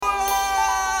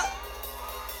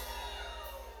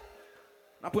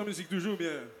Après musique toujours bien.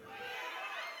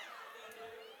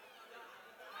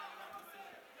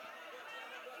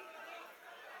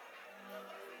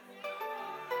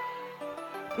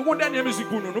 Nous avons une dernière musique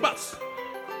pour nous, nous battons.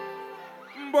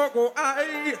 Mboko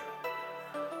aïe.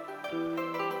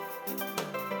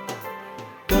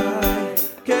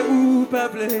 Que vous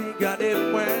peuple,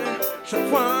 gardez-moi. Chaque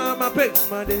fois ma paix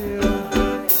m'a dit.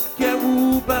 Que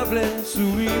vous peuple,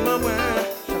 souris-moi.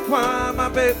 Chaque fois ma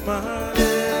paix m'a dit.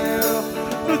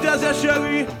 Nous disons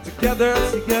chérie, together,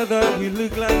 together, we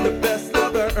look like the best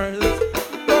lovers.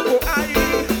 Mboko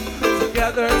aïe.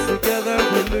 Together, together,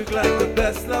 we look like the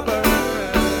best lovers.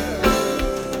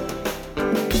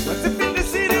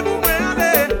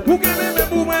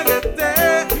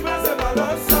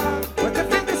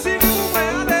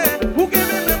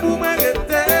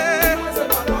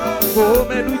 Oh,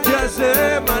 mais nous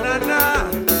disons, manana,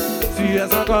 tu es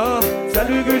encore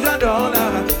celui que j'adore là.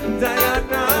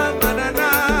 Diana, manana,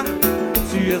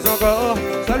 tu es encore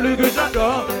celui que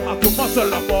j'adore. À commencer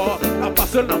la mort, à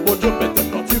passer la mort, je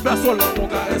maintenant tu vas sur l'amour,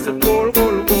 caresse le goal,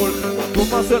 goal, goal. À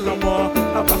commencer la mort,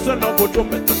 à passer la mort, je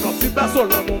maintenant tu vas sur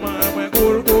l'amour, mais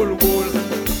goal, goal, goal.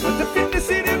 Je te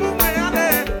félicite pour moi,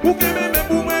 allez, pour que même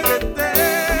pour moi,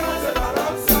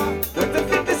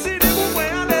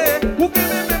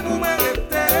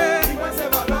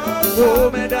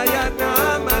 oh, mais Diana,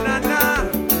 manana,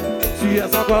 tu es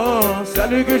encore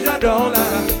celui que j'adore là.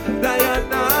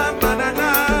 Diana,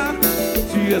 manana,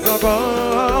 tu es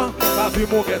encore. Pas vu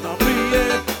mon cœur t'en prier,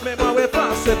 mais moi, ouais, pas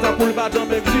c'est temps pour le bâton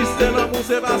m'exister. L'amour,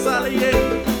 c'est pas s'allier.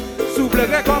 Souple,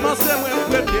 recommencer, moi,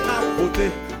 premier à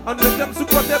côté. On ne t'aime sous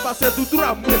côté, passer tout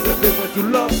droit, moi, c'est fait, moi, tu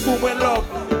love, pour moi, love.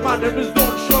 Madame is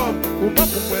don't show, pour moi,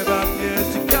 va bien.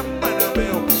 Si tu aimes, madame,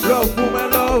 love, pour moi,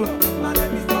 love.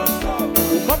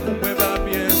 Pour moi va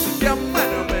bien, si tu as mal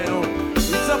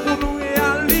ça pour nous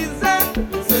réaliser,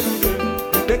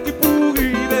 dès qu'il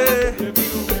pourrit,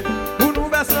 pour nous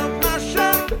verser un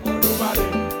machin,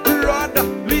 l'ordre,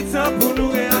 l'idée pour nous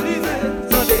réaliser,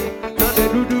 tendez,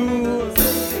 doudou,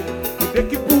 dès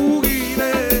qu'il pourrit,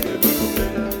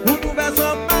 pour nous verser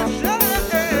un machin,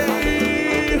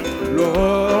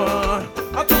 l'ordre,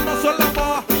 à tout le monde sur la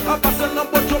mort, à passer dans le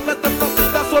bon jour, mettre un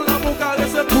peu sur la mort,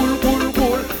 caresser boule, boule,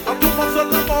 boule.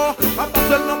 A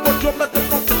passer l'embauche, je mets ton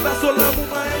petit sur la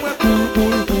boum, et cool,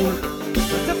 cool, cool.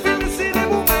 Je félicite les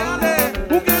boum, allez,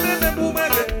 pour que les boum,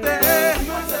 gâtés.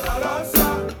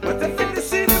 Je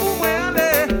félicite les boum,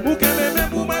 allez, pour que les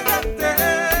boum, gâtés.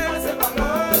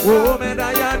 Oh, mais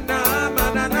Diana,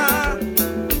 manana,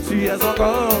 tu es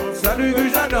encore celui que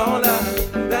j'adore là.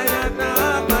 Diana,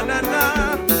 manana,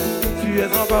 tu es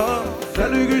encore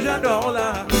celui que j'adore là.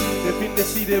 Je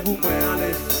félicite les boum,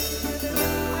 allez.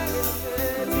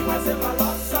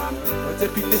 T'es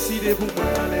puis décidé pour moi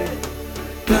aller.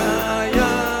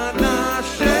 Diana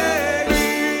chérie,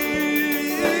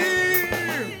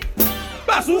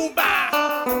 Bazumba.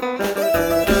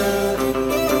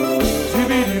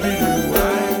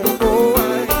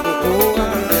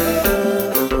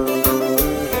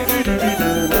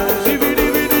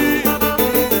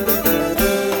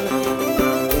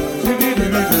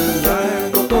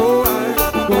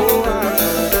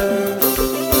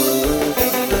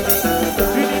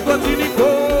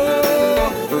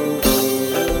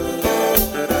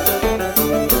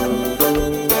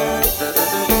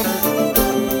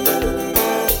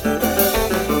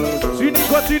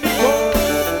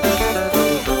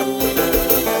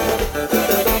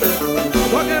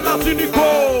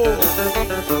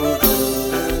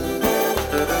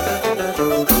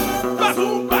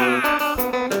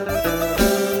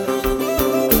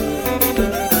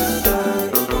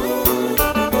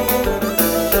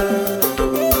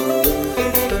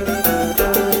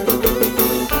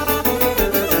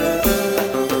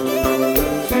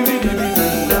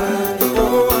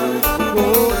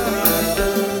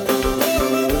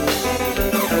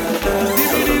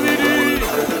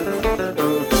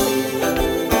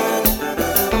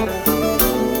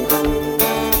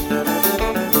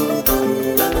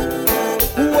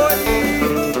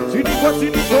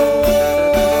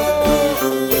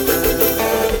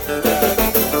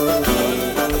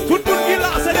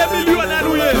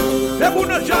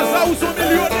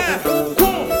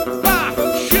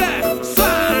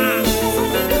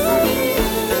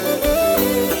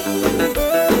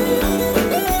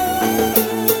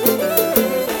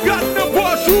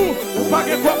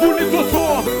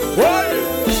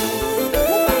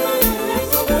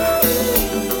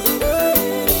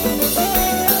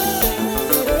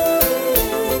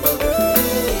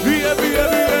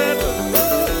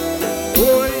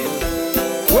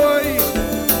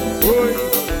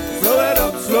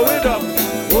 Slow it up,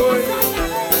 boy.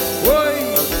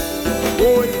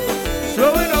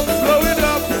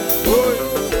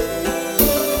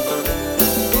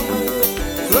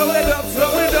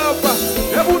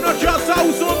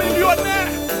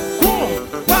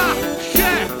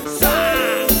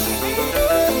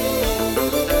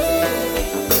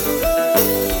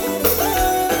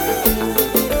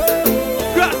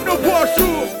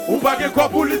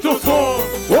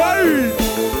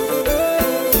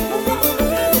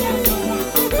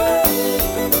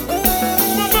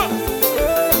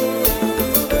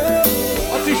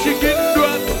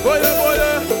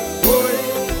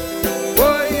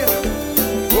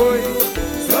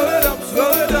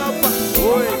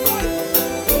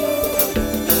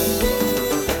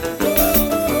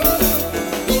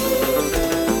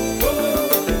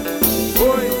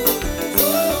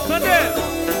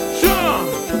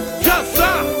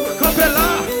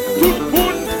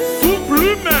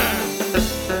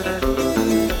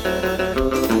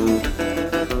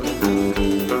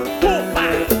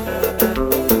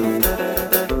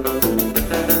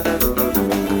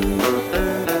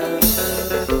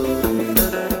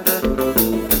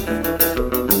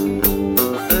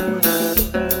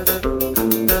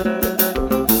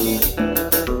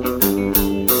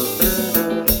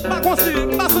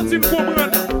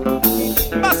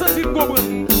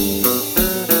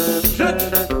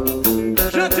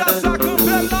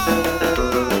 Campella.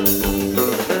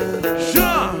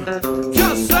 Jean,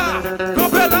 Jassa,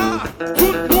 Campella,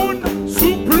 tout le monde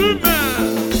sous plume.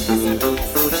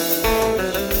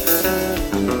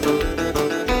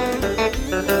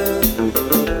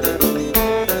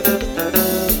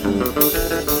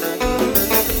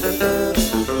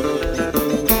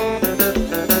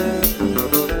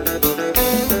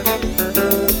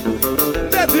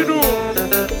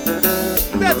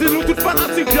 Dis-nous, toute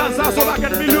fanatique jazz, ça, son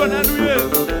baguette millionnaire, nous y est.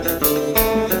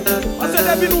 Parce que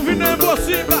depuis nous venons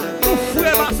impossible, nous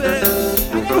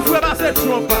fouets passer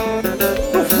Trump,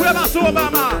 nous fouets passer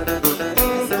Obama,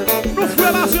 nous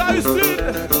fouets passer Aristide,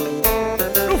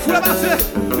 nous fouets passer.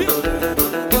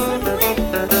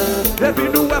 Depuis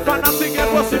nous, fanatique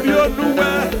impossible, nous,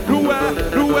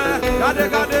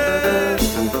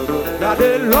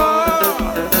 regardez l'or.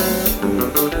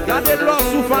 Gardez l'or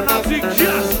sous fanatique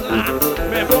jazz là.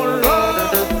 Mais bon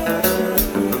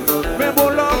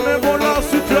l'or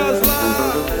sous jazz là.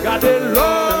 Gardez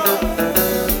l'or.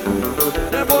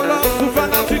 Mais bon l'or sous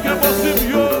fanatique impossible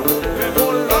yo. Mais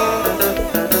bon l'or.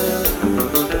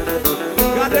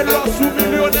 Gardez l'or sous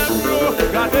millionnaire yo.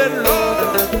 Gardez l'or.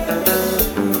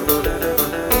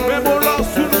 Mais bon l'or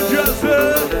sous New Jersey.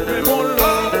 Mais bon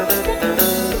l'or.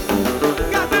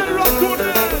 Gardez l'or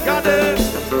tourner.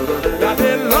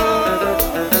 Gardez l'or.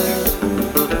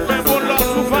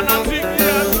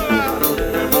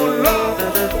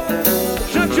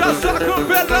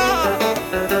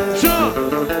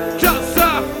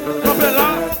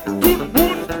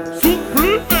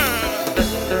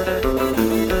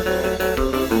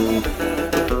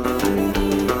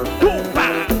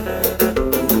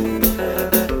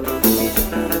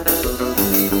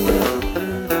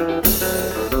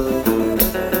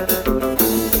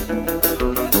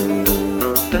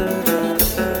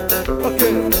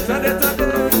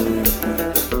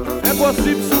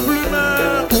 Impossible sous plume.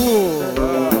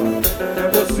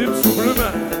 Impossible sous plume.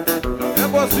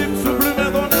 Impossible sous plume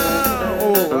d'honneur.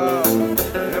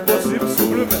 Impossible sous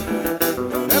plume.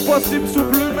 Impossible sous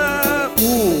plume.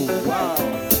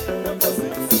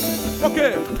 Ok,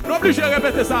 nous obligés de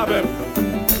répéter ça avec.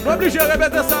 Nous obligés de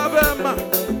répéter ça avec.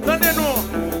 Tenez-nous.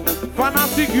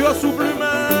 Fanatique yo sous plume.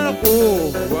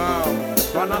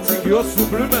 Fanatique yo sous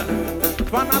plume.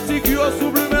 Fanatique yo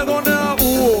sous plume d'honneur.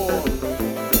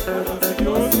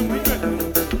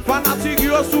 Fanatique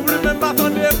yo sublime,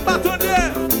 bâtonnier.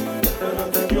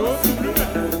 Fanatique yo sublime.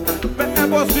 Mais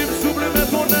impossible sublime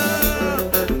ton âme.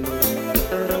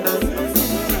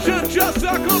 Jean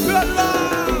Jassa Campella.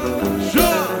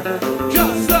 Jean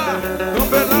Jassa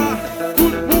Campella.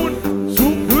 Tout le monde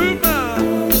sublime.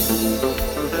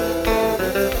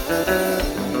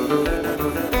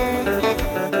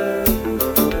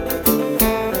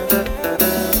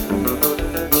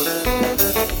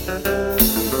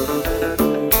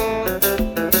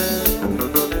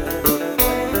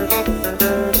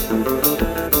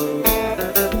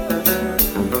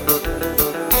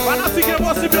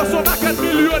 Son baguette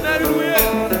millionnaire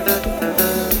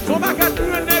son baguette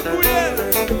millionnaire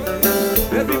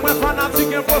et puis moi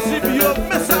fanatique impossible yo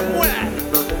mais ça moi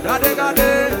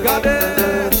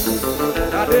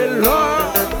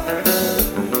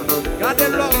regardez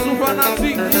l'or sous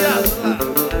fanatique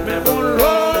mais bon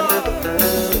l'or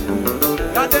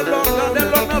regardez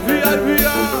l'or dans vie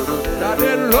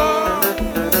regardez l'or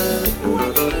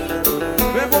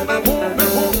mais bon l'or.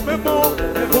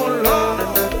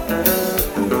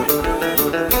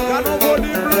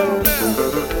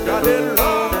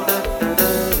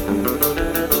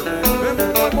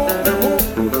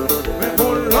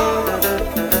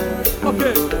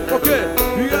 Ok,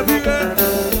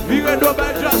 virez d'eau by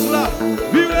jazz là,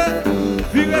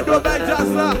 virez d'eau by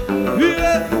jazz là,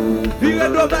 virez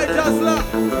d'eau by jazz là,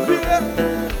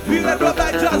 virez d'eau by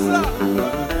jazz là,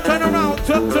 turn around,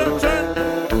 turn,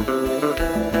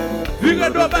 virez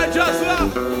d'eau by jazz là,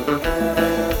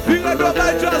 virez d'eau by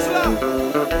jazz là,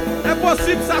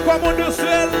 impossible ça comme on ne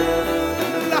sait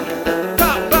là,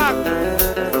 tabac.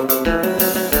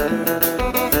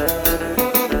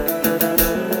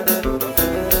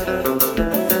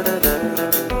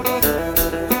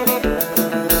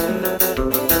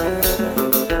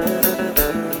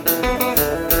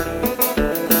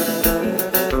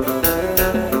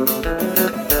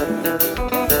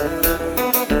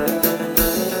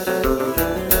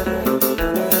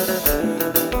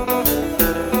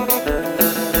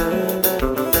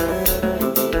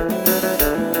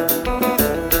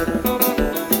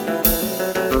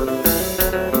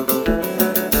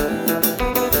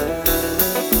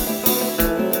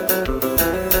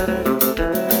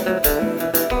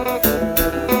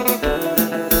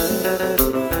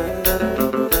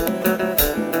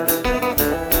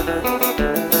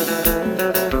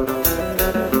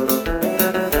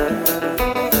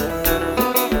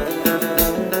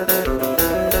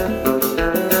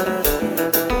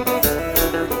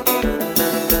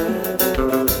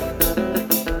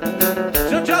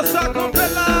 Jazza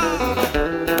Campbella,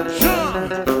 Jean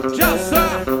Jazza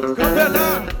Campbella,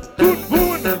 tout le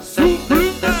monde sous plume.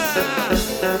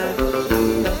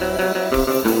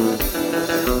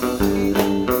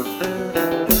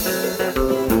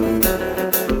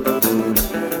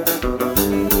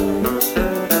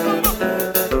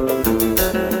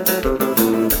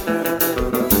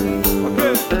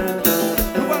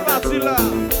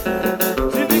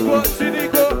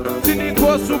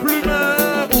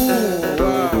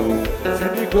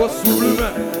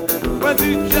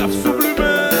 Vas-y, Jeff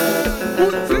Soublumet.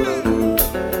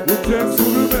 Outin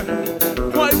Soublumet.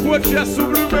 Moi, Jeff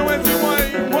Soublumet. Vas-y, moi,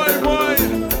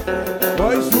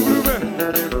 Soublumet.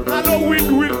 Alors, Will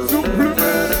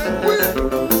Soublumet.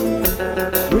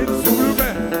 Will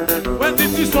Soublumet. Vas-y,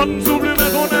 Tisson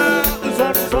Soublumet.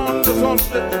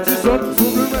 Tisson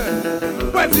Soublumet.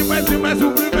 Vas-y,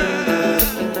 Soublumet.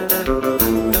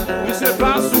 Mais c'est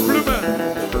pas Soublumet.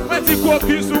 Vas-y,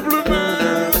 Coquille Soublumet.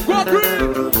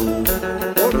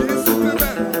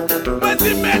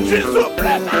 Magic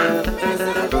Supplement.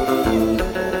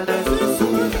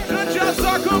 Jean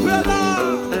Jazza Campbella.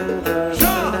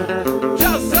 Jean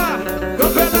Jazza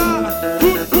Campbella.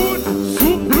 Tout good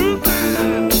supplement.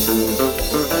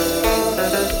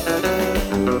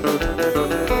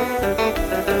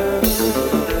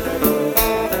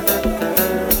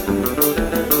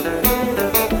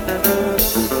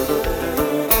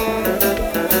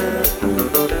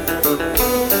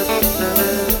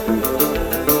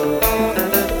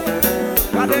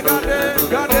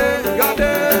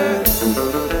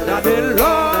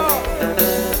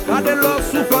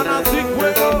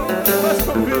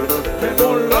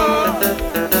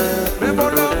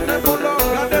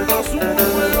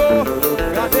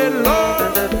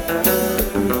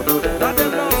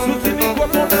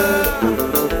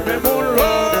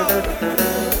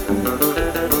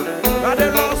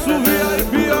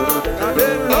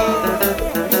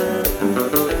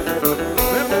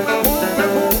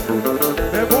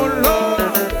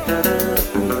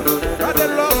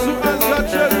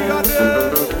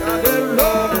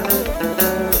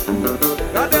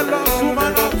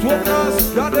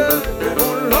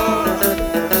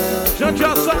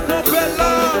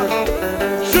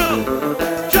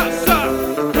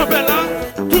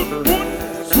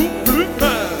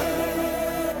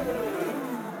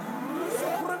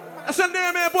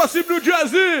 Impossible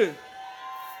Jazzy.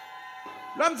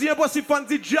 Là me dit impossible fan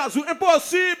dit jazz ou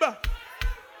impossible.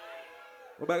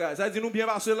 Oh bagage, ça dit nous bien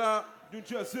passer là du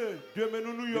Jazzy. Demain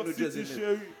nous New York City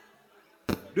chérie.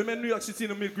 Demain New York City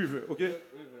nous m'écrivez, OK?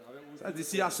 Ça dit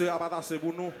si à ce a pas assez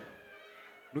pour nous.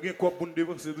 Nous gain quoi pour nous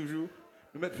dépenser toujours.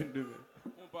 Nous mettre une demain.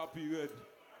 On pas pirate.